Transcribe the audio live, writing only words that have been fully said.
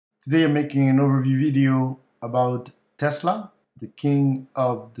Today I'm making an overview video about Tesla, the king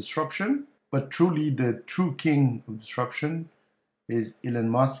of disruption. But truly the true king of disruption is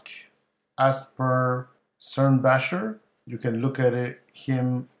Elon Musk. As per CERN Basher, you can look at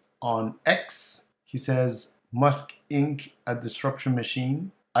him on X. He says, Musk Inc. a disruption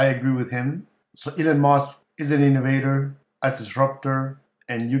machine. I agree with him. So Elon Musk is an innovator, a disruptor,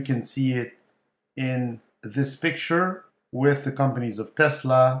 and you can see it in this picture with the companies of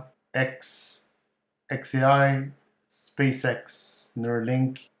Tesla, XAI, SpaceX,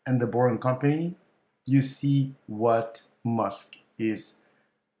 Neuralink, and the Boring Company. You see what Musk is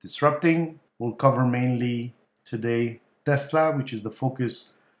disrupting. We'll cover mainly today Tesla, which is the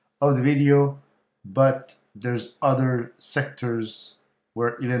focus of the video, but there's other sectors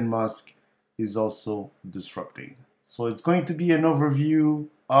where Elon Musk is also disrupting. So it's going to be an overview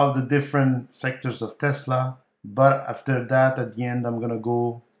of the different sectors of Tesla, but after that, at the end, I'm going to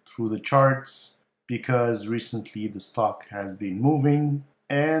go through the charts because recently the stock has been moving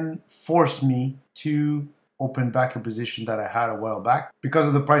and forced me to open back a position that I had a while back because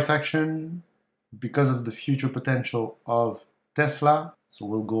of the price action, because of the future potential of Tesla. So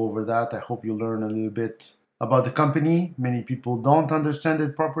we'll go over that. I hope you learn a little bit about the company. Many people don't understand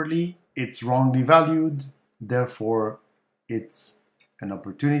it properly. It's wrongly valued. Therefore, it's an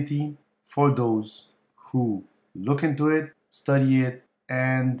opportunity for those who look into it, study it,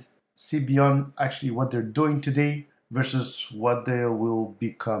 and see beyond actually what they're doing today versus what they will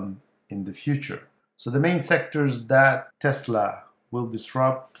become in the future. So the main sectors that Tesla will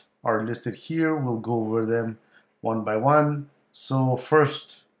disrupt are listed here. We'll go over them one by one. So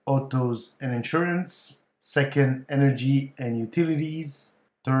first, autos and insurance. Second, energy and utilities.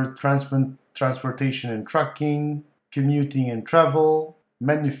 Third, transportation and trucking. Commuting and travel.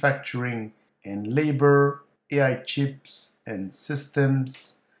 Manufacturing and labor. AI chips and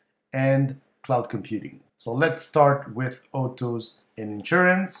systems. And cloud computing. So let's start with autos and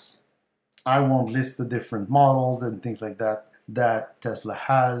insurance. I won't list the different models and things like that that Tesla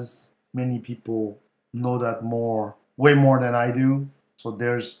has. Many people know that way more than I do. So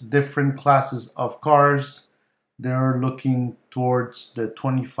there's different classes of cars. They're looking towards the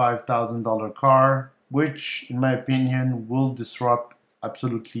 $25,000 car, which in my opinion will disrupt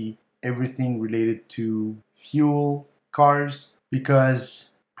absolutely everything related to fuel cars because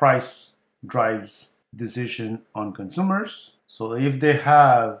price drives decision on consumers. So if they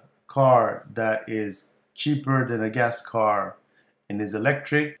have a car that is cheaper than a gas car and is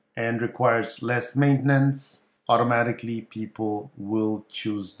electric and requires less maintenance, automatically people will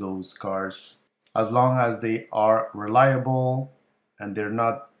choose those cars as long as they are reliable and they're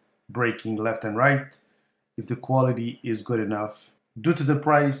not breaking left and right. If the quality is good enough, due to the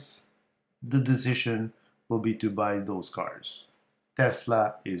price, the decision will be to buy those cars.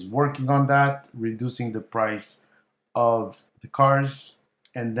 Tesla is working on that, reducing the price of the cars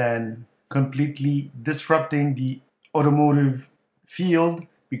and then completely disrupting the automotive field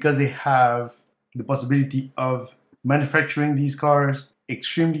because they have the possibility of manufacturing these cars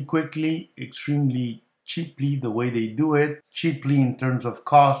extremely quickly, extremely cheaply, the way they do it, cheaply in terms of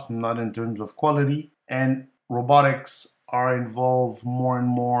cost, not in terms of quality. And robotics are involved more and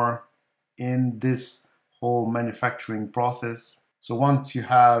more in this whole manufacturing process. So once you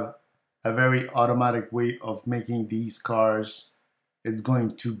have a very automatic way of making these cars, it's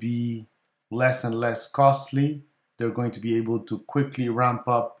going to be less and less costly. They're going to be able to quickly ramp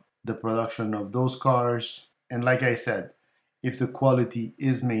up the production of those cars. And like I said, if the quality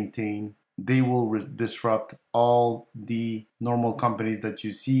is maintained, they will disrupt all the normal companies that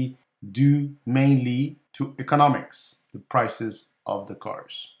you see due mainly to economics, the prices of the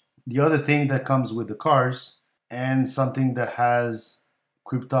cars. The other thing that comes with the cars and something that has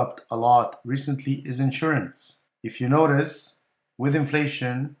creeped up a lot recently is insurance. If you notice, with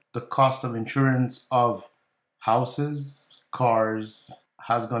inflation, the cost of insurance of houses, cars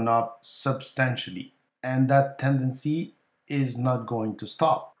has gone up substantially. And that tendency is not going to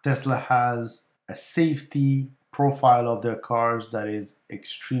stop. Tesla has a safety profile of their cars that is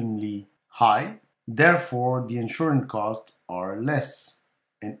extremely high. Therefore, the insurance costs are less.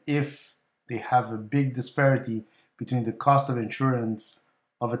 And if they have a big disparity between the cost of insurance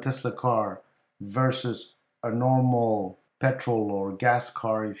of a Tesla car versus a normal petrol or gas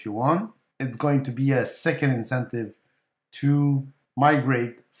car, if you want, it's going to be a second incentive to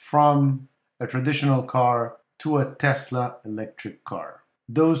migrate from a traditional car to a Tesla electric car.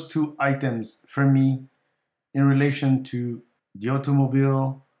 Those two items for me in relation to the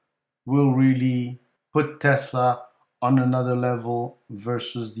automobile will really put Tesla on another level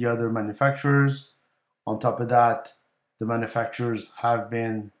versus the other manufacturers. On top of that, the manufacturers have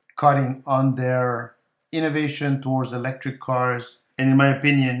been cutting on their innovation towards electric cars. And in my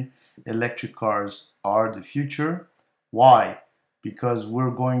opinion, electric cars are the future. Why? Because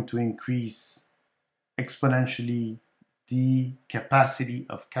we're going to increase exponentially the capacity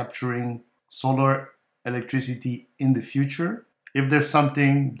of capturing solar electricity in the future. If there's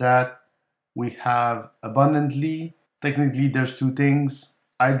something that we have abundantly, technically there's two things: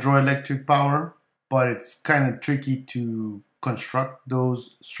 hydroelectric power, but it's kind of tricky to construct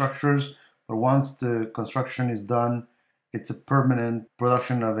those structures. But once the construction is done, it's a permanent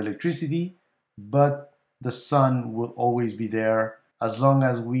production of electricity. But the sun will always be there as long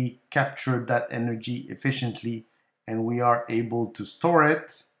as we capture that energy efficiently and we are able to store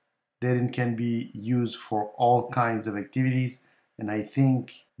it. Then it can be used for all kinds of activities. And I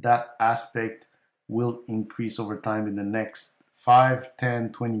think that aspect will increase over time in the next 5,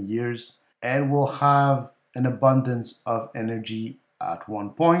 10, 20 years. And we'll have an abundance of energy at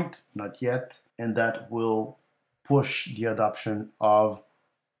one point, not yet. And that will push the adoption of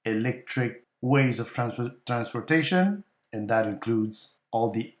electric ways of transportation. And that includes all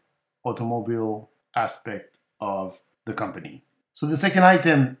the automobile aspect of the company. So the second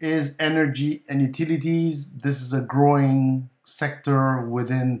item is energy and utilities. This is a growing sector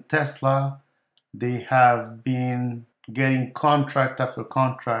within Tesla. They have been getting contract after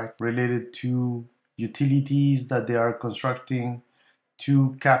contract related to utilities that they are constructing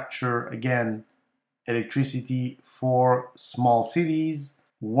to capture, again, electricity for small cities.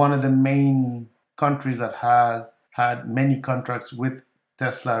 One of the main countries that has had many contracts with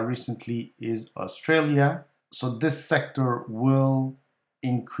Tesla recently is Australia. So this sector will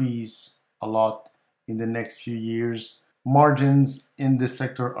increase a lot in the next few years. Margins in this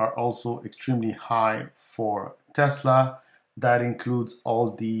sector are also extremely high for Tesla. That includes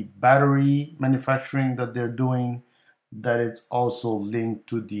all the battery manufacturing that they're doing, that it's also linked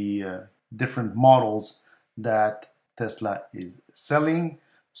to the different models that Tesla is selling.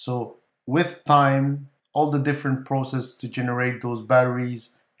 So with time, all the different processes to generate those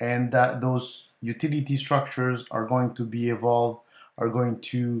batteries and that those utility structures are going to be evolved, are going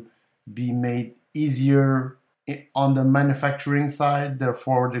to be made easier on the manufacturing side.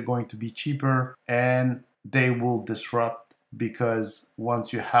 Therefore, they're going to be cheaper and they will disrupt, because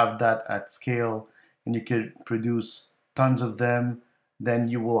once you have that at scale and you can produce tons of them, then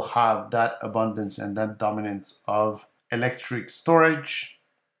you will have that abundance and that dominance of electric storage,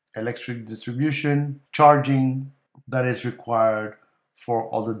 electric distribution, charging that is required for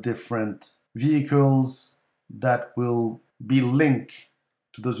all the different vehicles that will be linked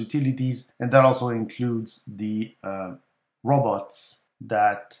to those utilities. And that also includes the robots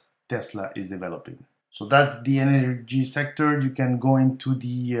that Tesla is developing. So that's the energy sector. You can go into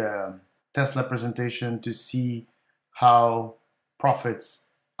the Tesla presentation to see how profits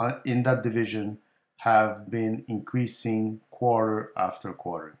in that division have been increasing quarter after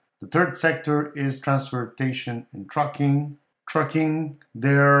quarter. The third sector is transportation and trucking. Trucking,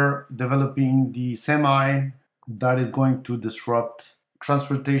 they're developing the semi that is going to disrupt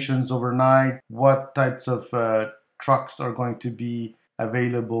transportations overnight. What types of trucks are going to be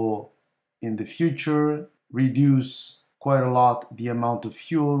available in the future, reduce quite a lot the amount of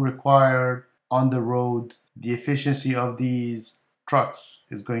fuel required on the road. The efficiency of these trucks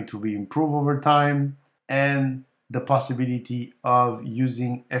is going to be improved over time, and the possibility of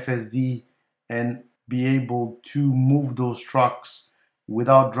using FSD and be able to move those trucks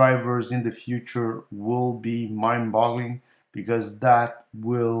without drivers in the future will be mind-boggling, because that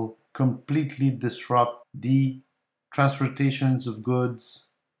will completely disrupt the transportations of goods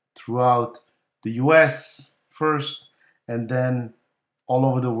throughout the US first and then all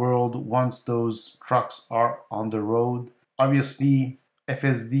over the world once those trucks are on the road. Obviously,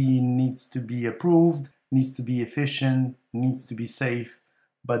 FSD needs to be approved, needs to be efficient, needs to be safe,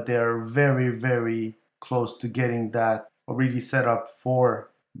 but they're very, very close to getting that already set up for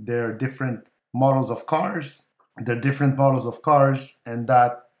their different models of cars. They're different models of cars, and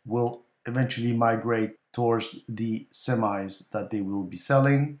that will eventually migrate towards the semis that they will be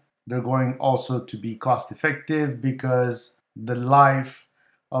selling. They're going also to be cost effective because the life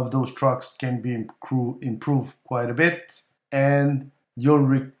of those trucks can be improved quite a bit, and you'll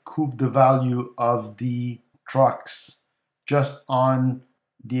recoup the value of the trucks just on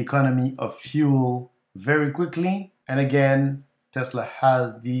the economy of fuel very quickly. And again, Tesla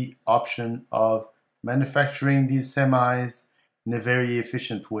has the option of manufacturing these semis in a very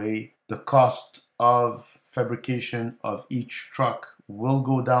efficient way. The cost of fabrication of each truck will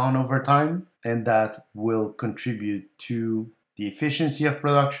go down over time, and that will contribute to the efficiency of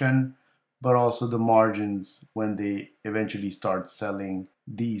production, but also the margins when they eventually start selling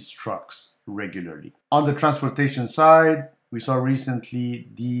these trucks regularly. On the transportation side, we saw recently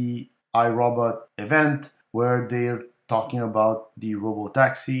the iRobot event where they're talking about the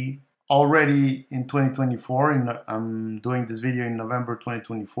robotaxi. Already in 2024, I'm doing this video in November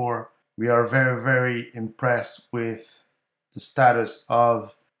 2024, we are very, very impressed with the status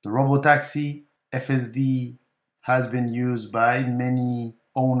of the robotaxi. FSD has been used by many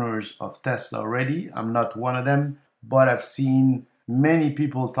owners of Tesla already. I'm not one of them, but I've seen many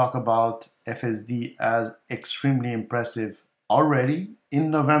people talk about FSD as extremely impressive already in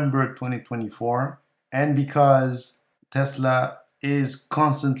November 2024. And because Tesla is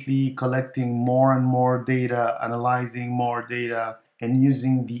constantly collecting more and more data, analyzing more data, and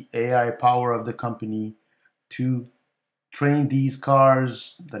using the AI power of the company to train these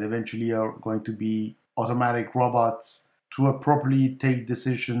cars that eventually are going to be automatic robots to appropriately take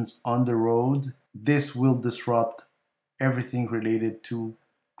decisions on the road. This will disrupt everything related to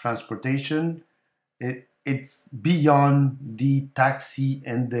transportation. It's beyond the taxi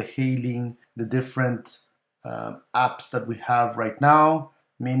and the hailing, the different apps that we have right now,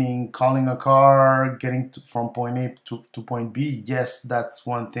 meaning calling a car, getting from point A to point B. Yes, that's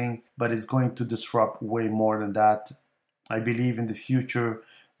one thing, but it's going to disrupt way more than that. I believe in the future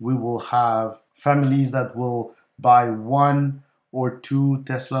we will have families that will buy 1 or 2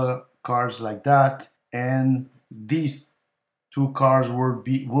 Tesla cars like that, and these 2 cars will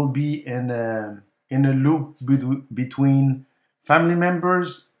be in a loop between family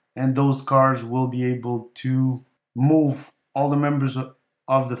members, and those cars will be able to move all the members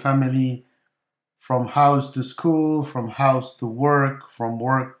of the family from house to school, from house to work, from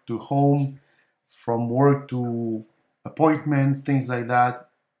work to home, from work to appointments, things like that.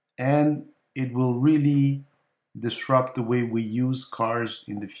 And it will really disrupt the way we use cars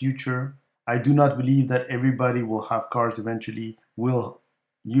in the future. I do not believe that everybody will have cars eventually. Will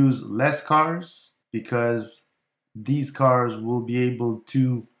use less cars because these cars will be able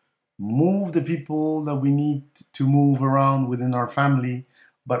to move the people that we need to move around within our family,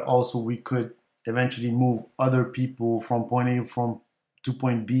 but also we could eventually move other people from point A to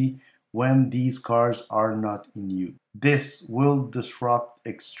point B when these cars are not in use. This will disrupt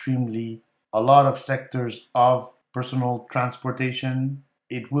extremely a lot of sectors of personal transportation.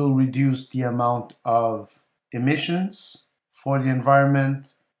 It will reduce the amount of emissions for the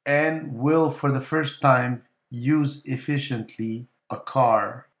environment and will, for the first time, use efficiently a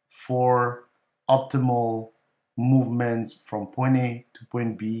car for optimal movements from point A to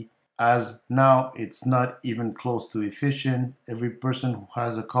point B, as now it's not even close to efficient. Every person who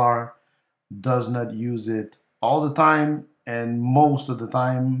has a car does not use it all the time, and most of the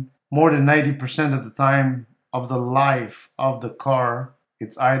time, more than 90% of the time of the life of the car,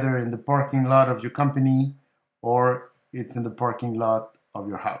 it's either in the parking lot of your company or it's in the parking lot of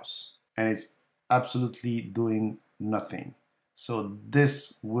your house, and it's absolutely doing nothing. So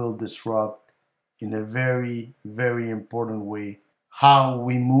this will disrupt in a very, very important way how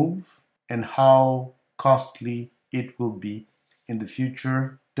we move and how costly it will be in the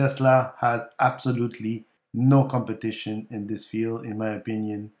future. Tesla has absolutely no competition in this field, in my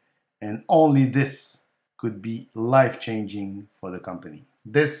opinion, and only this could be life-changing for the company.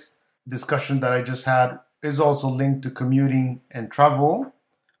 This discussion that I just had is also linked to commuting and travel.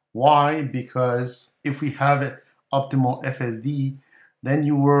 Why? Because if we have an optimal FSD, then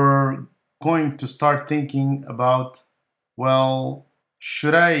you were going to start thinking about, well,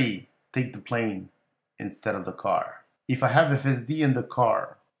 should I take the plane instead of the car? If I have FSD in the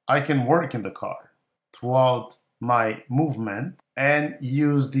car, I can work in the car throughout my movement and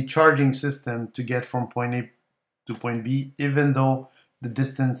use the charging system to get from point A to point B, even though the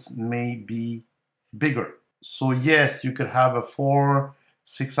distance may be bigger. So yes, you could have a 4-6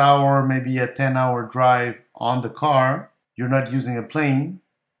 hour, maybe a 10-hour drive on the car. You're not using a plane.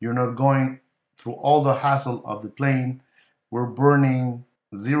 You're not going through all the hassle of the plane. We're burning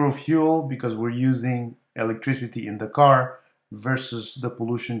zero fuel because we're using electricity in the car versus the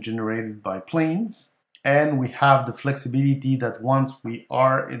pollution generated by planes. And we have the flexibility that once we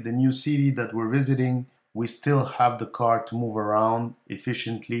are in the new city that we're visiting, we still have the car to move around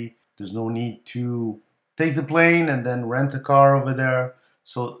efficiently. There's no need to take the plane and then rent a car over there.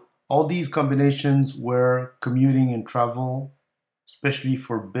 So all these combinations where commuting and travel, especially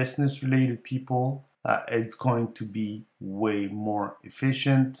for business related people, it's going to be way more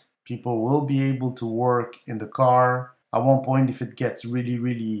efficient. People will be able to work in the car. At one point, if it gets really,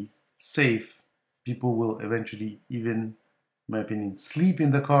 really safe, people will eventually even, in my opinion, sleep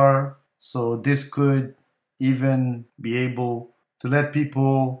in the car. So this could even be able to let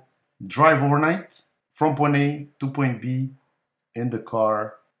people drive overnight from point A to point B in the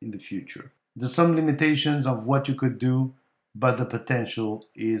car in the future. There's some limitations of what you could do, but the potential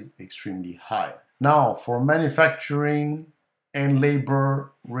is extremely high. Now, for manufacturing and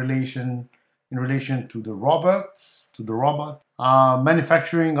labor relation in relation to the robot,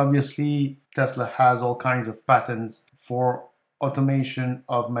 manufacturing, obviously, Tesla has all kinds of patents for automation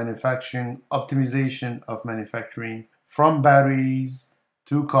of manufacturing, optimization of manufacturing, from batteries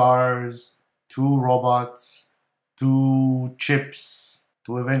to cars to robots to chips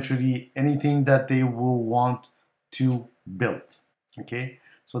to eventually anything that they will want to build. Okay,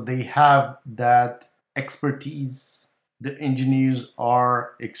 so they have that expertise. The engineers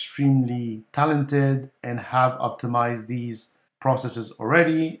are extremely talented and have optimized these processes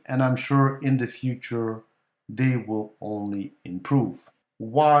already, and I'm sure in the future they will only improve.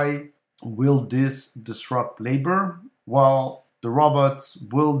 Why will this disrupt labor? Well, the robots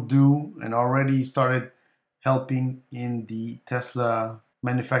will do and already started helping in the Tesla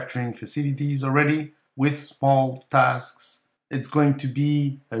manufacturing facilities already with small tasks. It's going to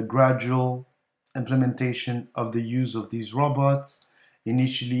be a gradual implementation of the use of these robots.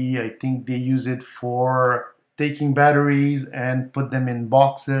 Initially, I think they use it for taking batteries and put them in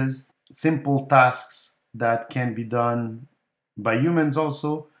boxes. Simple tasks that can be done by humans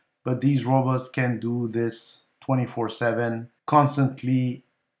also, but these robots can do this 24/7, constantly,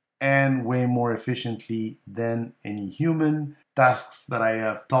 and way more efficiently than any human. Tasks that I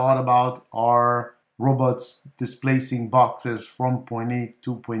have thought about are robots displacing boxes from point A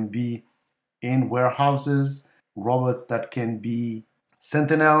to point B in warehouses, robots that can be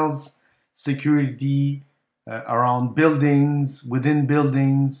sentinels, security around buildings, within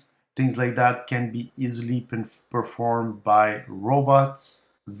buildings, things like that can be easily performed by robots.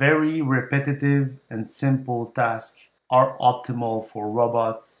 Very repetitive and simple tasks are optimal for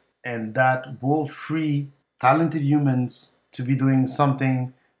robots, and that will free talented humans to be doing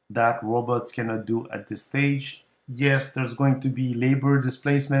something that robots cannot do at this stage. Yes, there's going to be labor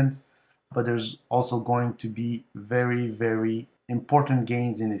displacement, but there's also going to be very, very important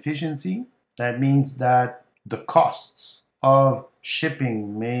gains in efficiency. That means that the costs of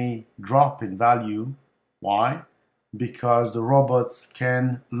shipping may drop in value. Why? Because the robots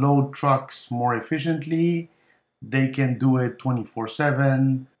can load trucks more efficiently. They can do it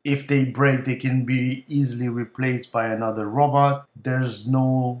 24/7. If they break, they can be easily replaced by another robot. There's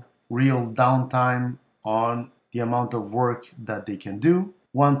no real downtime on the amount of work that they can do.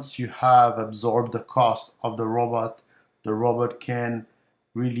 Once you have absorbed the cost of the robot can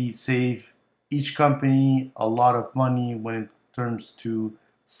really save each company a lot of money when it comes to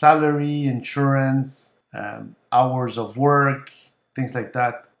salary, insurance, hours of work, things like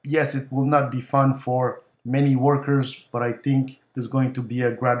that. Yes, it will not be fun for many workers, but I think there's going to be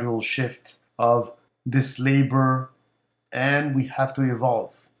a gradual shift of this labor, and we have to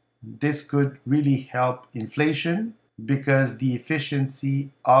evolve. This could really help inflation because the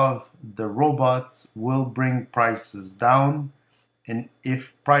efficiency of the robots will bring prices down. And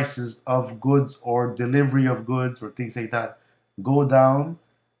if prices of goods or delivery of goods or things like that go down,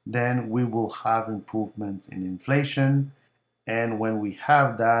 then we will have improvements in inflation. And when we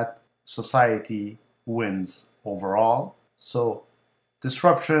have that, society wins overall. So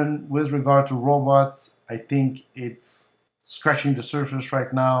disruption with regard to robots, I think it's scratching the surface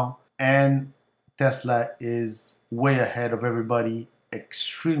right now, and Tesla is way ahead of everybody,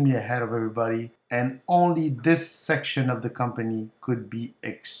 extremely ahead of everybody, and only this section of the company could be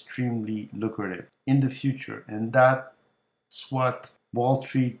extremely lucrative in the future, and that's what Wall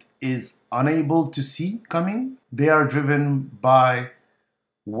Street is unable to see coming. They are driven by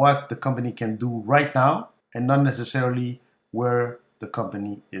what the company can do right now and not necessarily where the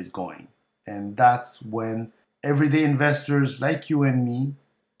company is going. And that's when everyday investors like you and me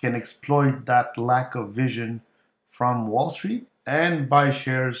can exploit that lack of vision from Wall Street and buy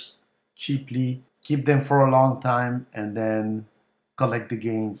shares cheaply, keep them for a long time, and then collect the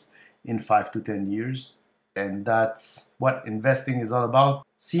gains in 5 to 10 years. And that's what investing is all about.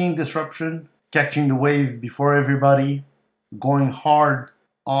 Seeing disruption, catching the wave before everybody, going hard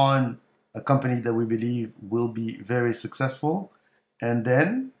on a company that we believe will be very successful, and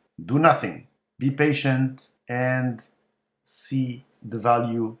then do nothing. Be patient and see the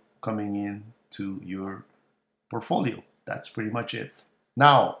value coming in to your portfolio. That's pretty much it.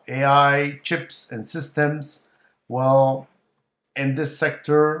 Now, AI, chips, and systems. Well, in this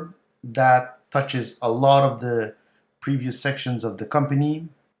sector that touches a lot of the previous sections of the company,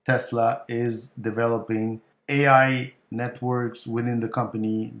 Tesla is developing AI networks within the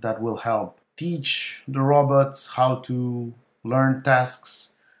company that will help teach the robots how to learn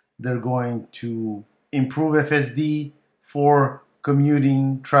tasks. They're going to improve FSD for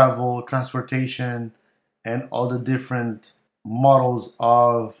commuting, travel, transportation, and all the different models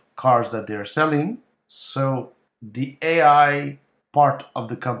of cars that they're selling. So the AI part of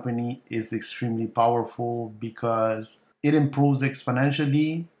the company is extremely powerful because it improves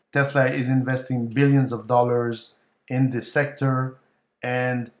exponentially. Tesla is investing billions of dollars in this sector,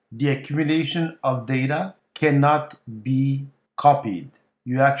 and the accumulation of data cannot be copied.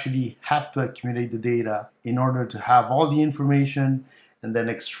 You actually have to accumulate the data in order to have all the information and then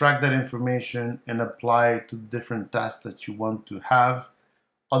extract that information and apply it to different tasks that you want to have.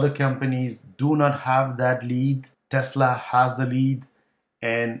 Other companies do not have that lead. Tesla has the lead,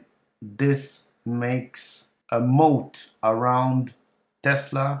 and this makes a moat around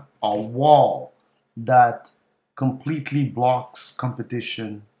Tesla, a wall that completely blocks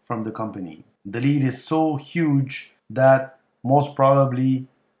competition from the company. The lead is so huge that most probably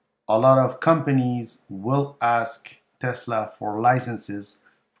a lot of companies will ask Tesla for licenses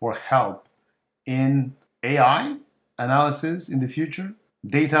for help in AI analysis in the future,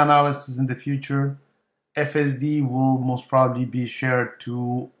 data analysis in the future. FSD will most probably be shared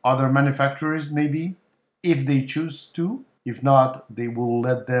to other manufacturers, maybe, if they choose to. If not, they will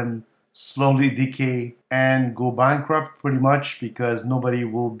let them slowly decay and go bankrupt pretty much, because nobody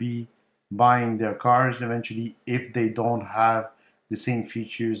will be buying their cars eventually if they don't have the same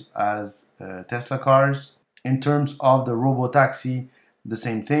features as Tesla cars. In terms of the robotaxi, the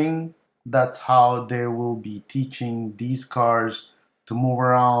same thing. That's how they will be teaching these cars to move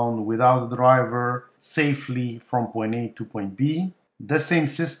around without a driver safely from point A to point B. The same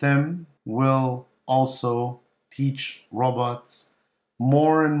system will also teach robots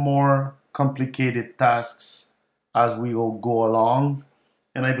more and more complicated tasks as we will go along.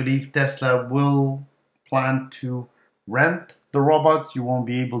 And I believe Tesla will plan to rent the robots. You won't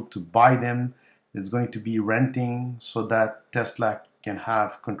be able to buy them. It's going to be renting so that Tesla can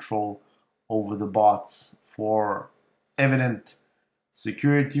have control over the bots for evident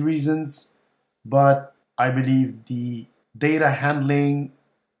security reasons. But I believe the data handling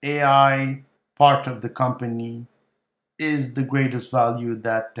AI part of the company is the greatest value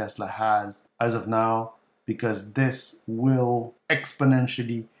that Tesla has as of now, because this will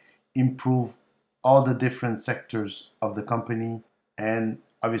exponentially improve all the different sectors of the company and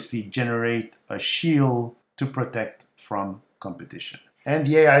obviously generate a shield to protect from competition. And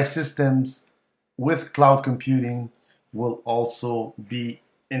the AI systems with cloud computing will also be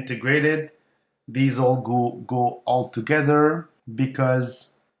integrated. These all go all together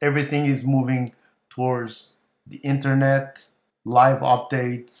because everything is moving towards the internet, live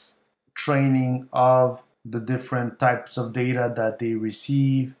updates, training of the different types of data that they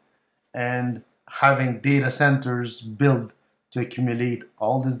receive, and having data centers built to accumulate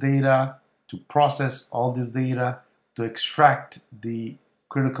all this data, to process all this data, to extract the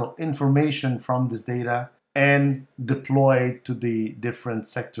critical information from this data and deploy it to the different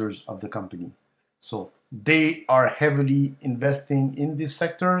sectors of the company. So they are heavily investing in these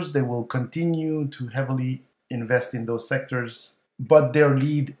sectors. They will continue to heavily invest in those sectors, but their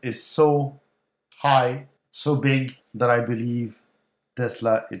lead is so high, so big, that I believe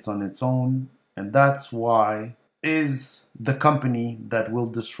Tesla is on its own, and that's why is the company that will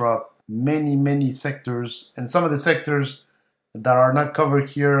disrupt many sectors. And some of the sectors that are not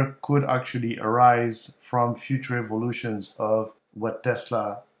covered here could actually arise from future evolutions of what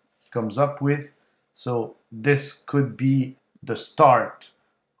Tesla comes up with. So this could be the start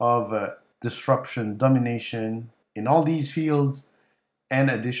of a disruption, domination in all these fields and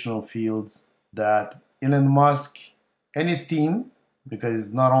additional fields that Elon Musk and his team, because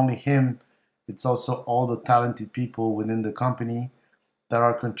it's not only him, it's also all the talented people within the company that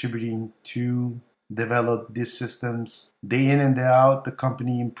are contributing to develop these systems. Day in and day out, the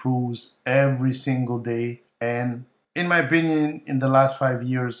company improves every single day. And in my opinion, in the last 5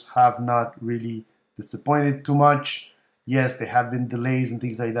 years, have not really disappointed too much. Yes, there have been delays and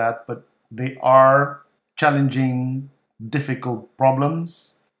things like that, but they are challenging, difficult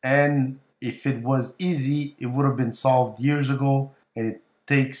problems. And if it was easy, it would have been solved years ago. And it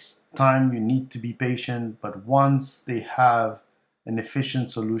takes time. You need to be patient. But once they have an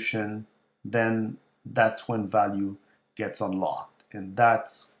efficient solution, then that's when value gets unlocked. And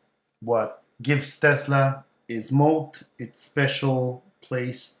that's what gives Tesla its moat, its special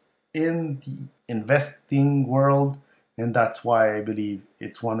place in the investing world. And that's why I believe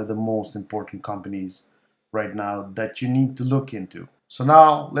it's one of the most important companies right now that you need to look into. So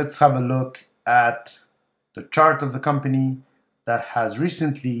now let's have a look at the chart of the company that has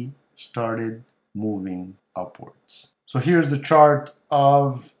recently started moving upwards. So here's the chart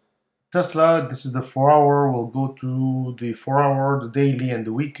of Tesla, this is the 4 hour. We'll go to the 4 hour, the daily, and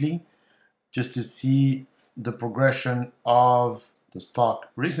the weekly just to see the progression of the stock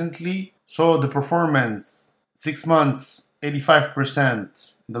recently. So the performance, 6 months,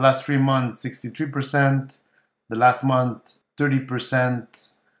 85%. The last 3 months, 63%. The last month,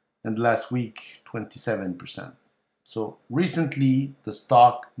 30%. And the last week, 27%. So recently, the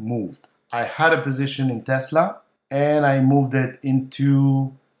stock moved. I had a position in Tesla and I moved it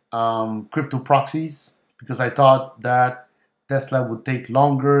into crypto proxies because I thought that Tesla would take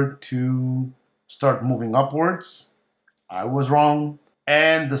longer to start moving upwards. I was wrong,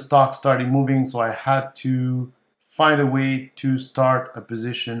 and the stock started moving, so I had to find a way to start a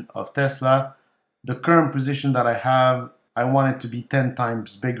position of Tesla. The current position that I have, I want it to be 10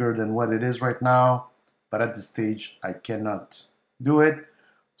 times bigger than what it is right now, but at this stage, I cannot do it.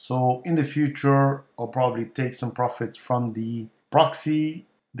 So in the future, I'll probably take some profits from the proxy,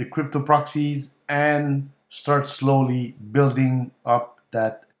 the crypto proxies, and start slowly building up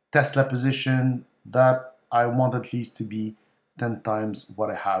that Tesla position that I want at least to be 10 times what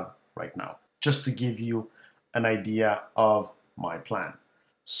I have right now, just to give you an idea of my plan.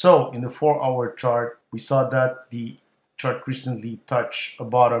 So in the 4 hour chart, we saw that the chart recently touched a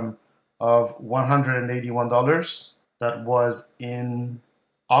bottom of $181. That was in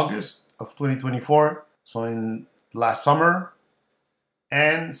August of 2024, so in last summer.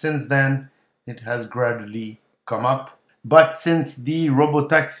 And since then, it has gradually come up. But since the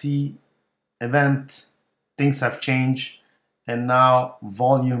robotaxi event, things have changed, and now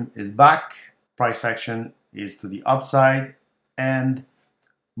volume is back, price action is to the upside, and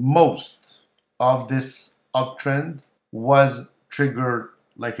most of this uptrend was triggered,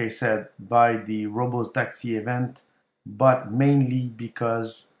 like I said, by the robotaxi event, but mainly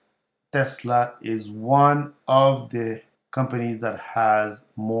because Tesla is one of the companies that has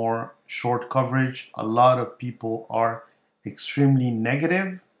more short coverage. A lot of people are extremely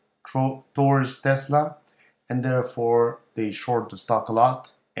negative towards Tesla, and therefore they short the stock a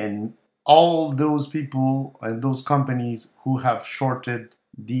lot. And all those people and those companies who have shorted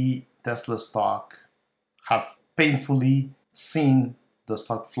the Tesla stock have painfully seen the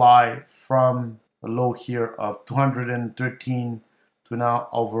stock fly from a low here of 213 to now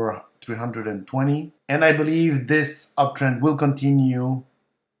over 320. And I believe this uptrend will continue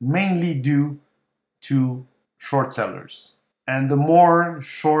mainly due to short sellers. And the more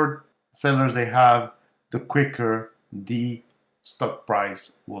short sellers they have, the quicker the stock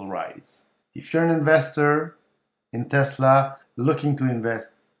price will rise. If you're an investor in Tesla looking to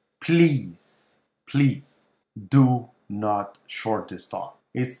invest, please do not short this stock.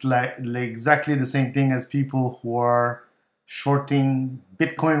 It's like exactly the same thing as people who are shorting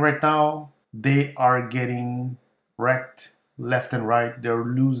Bitcoin right now. They are getting wrecked left and right. They're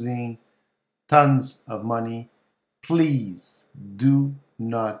losing tons of money. Please do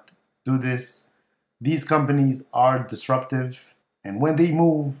not do this. These companies are disruptive, and when they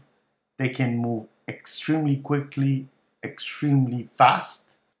move, they can move extremely quickly, extremely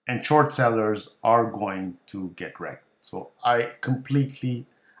fast, and short sellers are going to get wrecked. So I've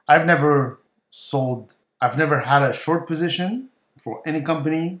never sold, I've never had a short position for any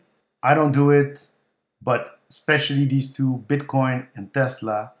company. I don't do it, but especially these two, Bitcoin and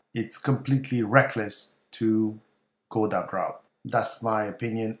Tesla, it's completely reckless to go that route. That's my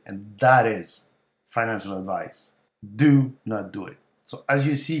opinion, and that is financial advice. Do not do it. So as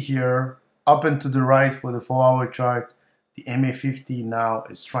you see here, up and to the right for the 4 hour chart, the MA50 now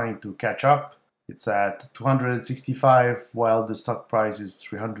is trying to catch up. It's at 265 while the stock price is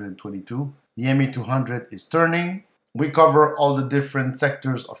 322. The MA200 is turning. We cover all the different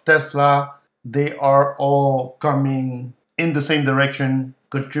sectors of Tesla. They are all coming in the same direction,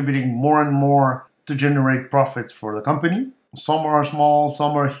 contributing more and more to generate profits for the company. Some are small,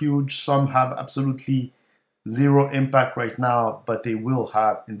 some are huge, some have absolutely zero impact right now, but they will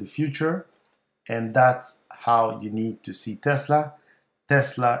have in the future. And that's how you need to see Tesla.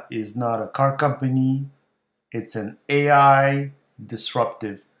 Tesla is not a car company. It's an AI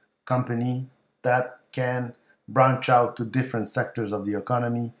disruptive company that can branch out to different sectors of the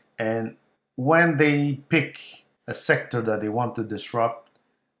economy. And when they pick a sector that they want to disrupt,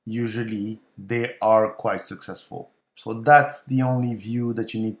 usually they are quite successful. So that's the only view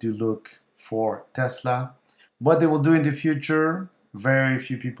that you need to look for Tesla. What they will do in the future, very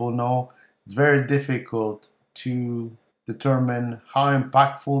few people know. It's very difficult to determine how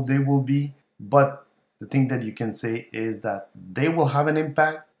impactful they will be, but the thing that you can say is that they will have an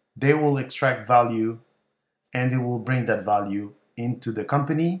impact, they will extract value, and they will bring that value into the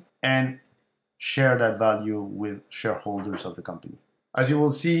company and share that value with shareholders of the company. As you will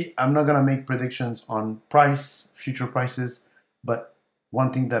see, I'm not gonna make predictions on future prices, but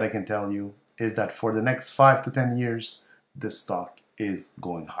one thing that I can tell you is that for the next 5 to 10 years, this stock is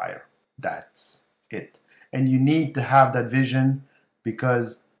going higher. That's it. And you need to have that vision,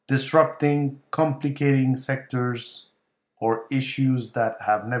 because disrupting, complicating sectors or issues that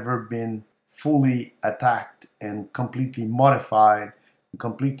have never been fully attacked and completely modified and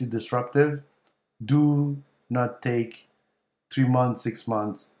completely disruptive do not take 3 months, 6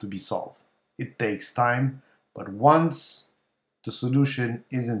 months to be solved. It takes time, but once the solution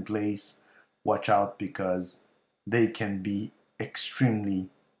is in place, watch out, because they can be extremely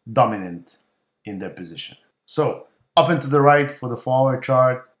dominant in their position. So, up and to the right for the 4-hour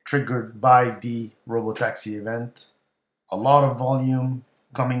chart, triggered by the robotaxi event. A lot of volume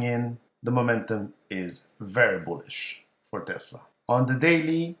coming in. The momentum is very bullish for Tesla. On the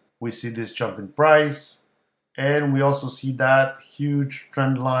daily, we see this jump in price, and we also see that huge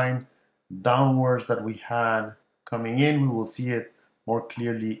trend line downwards that we had coming in. We will see it more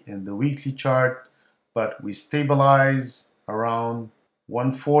clearly in the weekly chart, but we stabilize around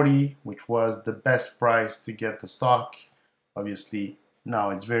 140, which was the best price to get the stock. Obviously, now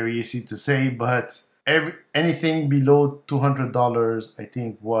it's very easy to say, but anything below $200, I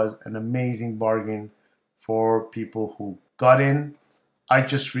think, was an amazing bargain for people who got in. I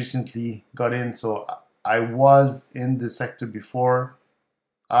just recently got in, so I was in the sector before.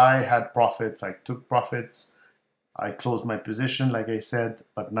 I had profits, I took profits, I closed my position, like I said,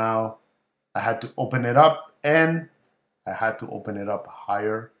 but now I had to open it up, and I had to open it up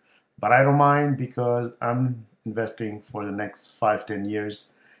higher. But I don't mind, because I'm investing for the next 5-10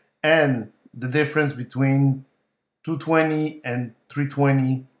 years. And the difference between 220 and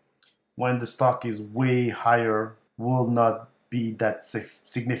 320 when the stock is way higher will not be that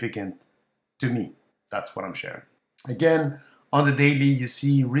significant to me. That's what I'm sharing. Again, on the daily, you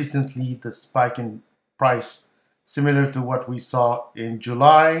see recently the spike in price, similar to what we saw in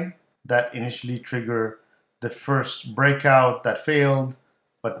July, that initially triggered the first breakout that failed,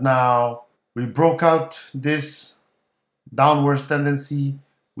 but now we broke out this downwards tendency.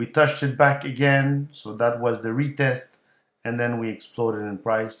 We touched it back again, so that was the retest, and then we exploded in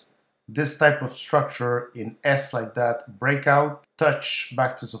price. This type of structure in S like that, breakout, touch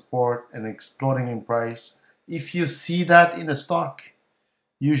back to support, and exploding in price. If you see that in a stock,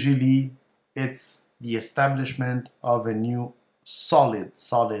 usually it's the establishment of a new solid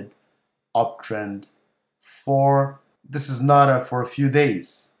uptrend. This is not for a few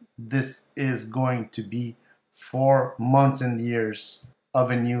days. This is going to be for months and years of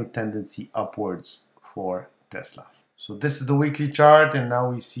a new tendency upwards for Tesla. So this is the weekly chart, and now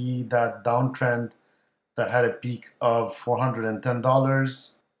we see that downtrend that had a peak of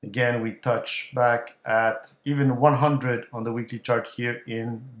 $410. Again, we touch back at even 100 on the weekly chart here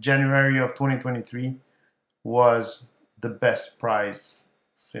in January of 2023 was the best price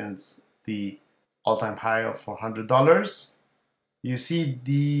since the all-time high of $400. You see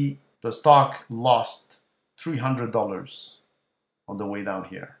the stock lost $300 on the way down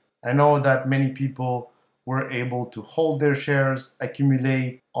here. I know that many people were able to hold their shares,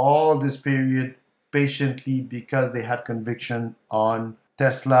 accumulate all this period patiently because they had conviction on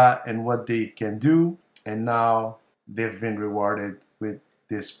Tesla and what they can do, and now they've been rewarded with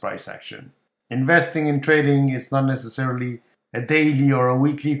this price action. Investing and trading is not necessarily a daily or a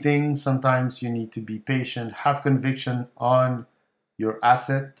weekly thing. Sometimes you need to be patient, have conviction on your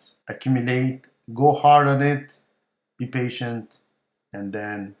asset, accumulate, go hard on it, be patient, and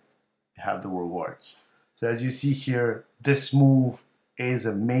then have the rewards. So as you see here, this move is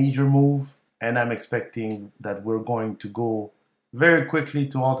a major move, and I'm expecting that we're going to go very quickly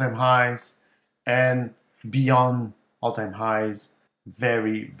to all-time highs and beyond all-time highs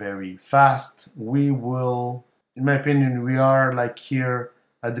very, very fast. We will, in my opinion, we are like here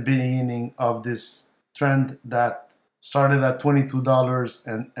at the beginning of this trend that started at $22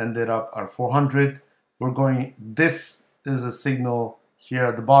 and ended up at $400. This is a signal here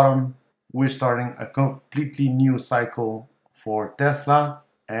at the bottom. We're starting a completely new cycle for Tesla,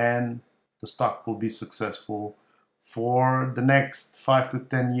 and the stock will be successful for the next 5 to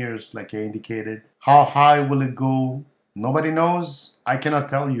 10 years, like I indicated. How high will it go? Nobody knows. I cannot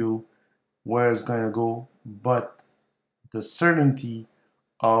tell you where it's going to go, but the certainty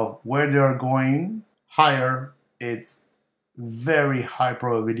of where they are going higher, it's very high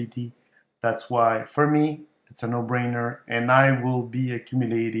probability. That's why, for me, it's a no-brainer, and I will be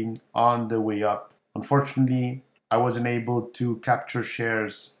accumulating on the way up. Unfortunately, I wasn't able to capture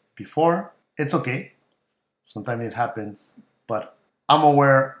shares before. It's okay. Sometimes it happens, but I'm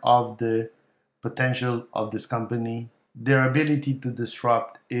aware of the potential of this company. Their ability to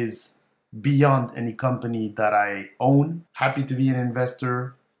disrupt is beyond any company that I own. Happy to be an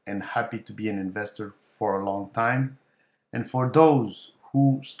investor and happy to be an investor for a long time. And for those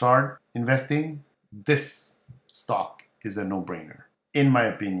who start investing, this stock is a no-brainer, in my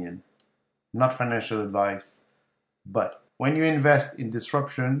opinion. Not financial advice, but when you invest in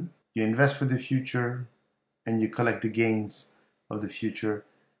disruption, you invest for the future and you collect the gains of the future.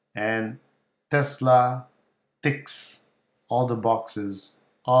 And Tesla ticks all the boxes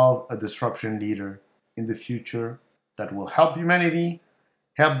of a disruption leader in the future that will help humanity,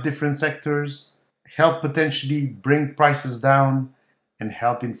 help different sectors, help potentially bring prices down, and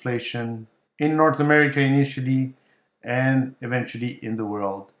help inflation in North America initially and eventually in the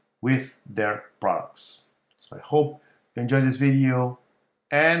world with their products. So I hope you enjoyed this video,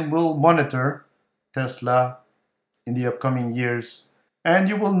 and we'll monitor Tesla in the upcoming years, and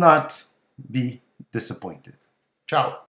you will not be disappointed. Ciao.